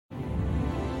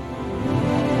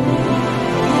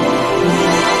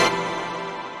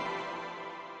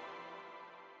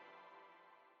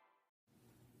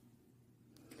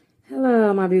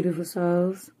Hello, my beautiful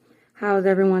souls. How is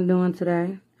everyone doing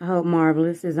today? I hope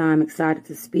marvelous, as I'm excited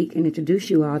to speak and introduce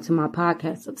you all to my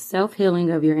podcast of self-healing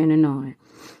of your inner Noone.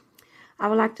 I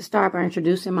would like to start by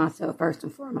introducing myself first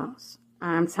and foremost.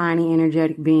 I'm tiny,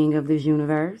 energetic being of this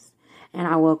universe, and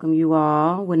I welcome you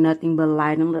all with nothing but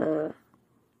light and love.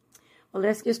 Well,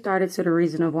 let's get started to the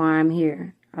reason of why I'm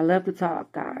here. I love to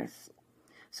talk, guys.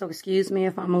 So excuse me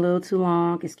if I'm a little too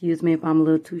long. Excuse me if I'm a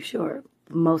little too short.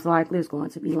 Most likely it's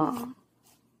going to be long.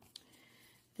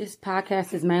 This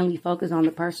podcast is mainly focused on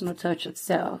the personal touch of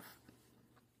self.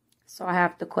 So I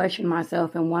have to question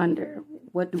myself and wonder,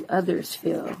 what do others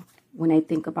feel when they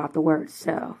think about the word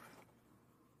self?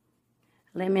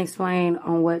 Let me explain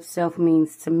on what self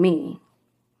means to me.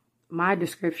 My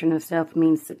description of self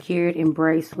means secured,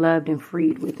 embraced, loved, and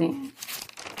freed within.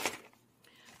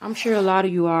 I'm sure a lot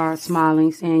of you are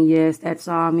smiling, saying, yes, that's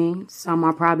all me. Some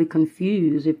are probably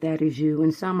confused if that is you,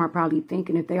 and some are probably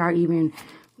thinking if they are even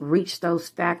reached those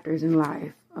factors in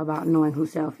life about knowing who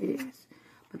self is.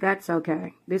 But that's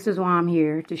okay. This is why I'm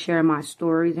here, to share my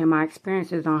stories and my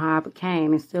experiences on how I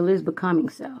became and still is becoming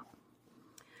self.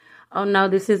 Oh no,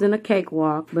 this isn't a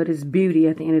cakewalk, but it's beauty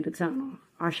at the end of the tunnel.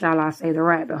 Or shall I say the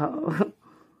rabbit hole.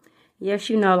 Yes,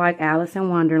 you know, like Alice in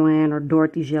Wonderland or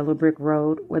Dorothy's Yellow Brick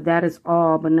Road, where that is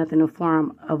all but nothing in the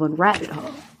form of a rabbit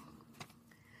hole.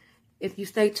 If you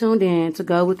stay tuned in to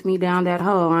go with me down that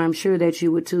hole, I'm sure that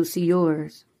you would too see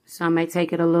yours. Some may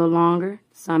take it a little longer.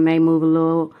 Some may move a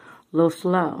little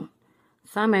slow.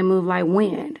 Some may move like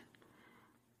wind.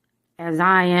 As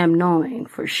I am knowing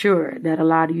for sure that a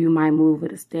lot of you might move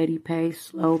at a steady pace,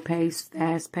 slow pace,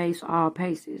 fast pace, all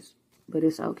paces. But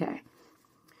it's okay.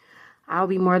 I'll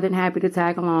be more than happy to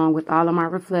tag along with all of my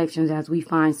reflections as we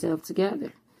find self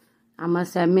together. I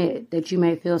must admit that you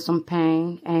may feel some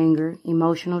pain, anger,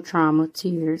 emotional trauma,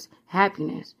 tears,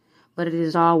 happiness, but it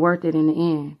is all worth it in the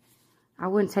end. I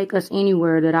wouldn't take us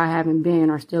anywhere that I haven't been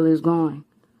or still is going.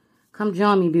 Come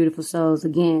join me, beautiful souls,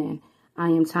 again. I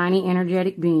am Tiny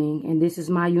Energetic Being, and this is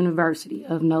my university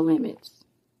of no limits.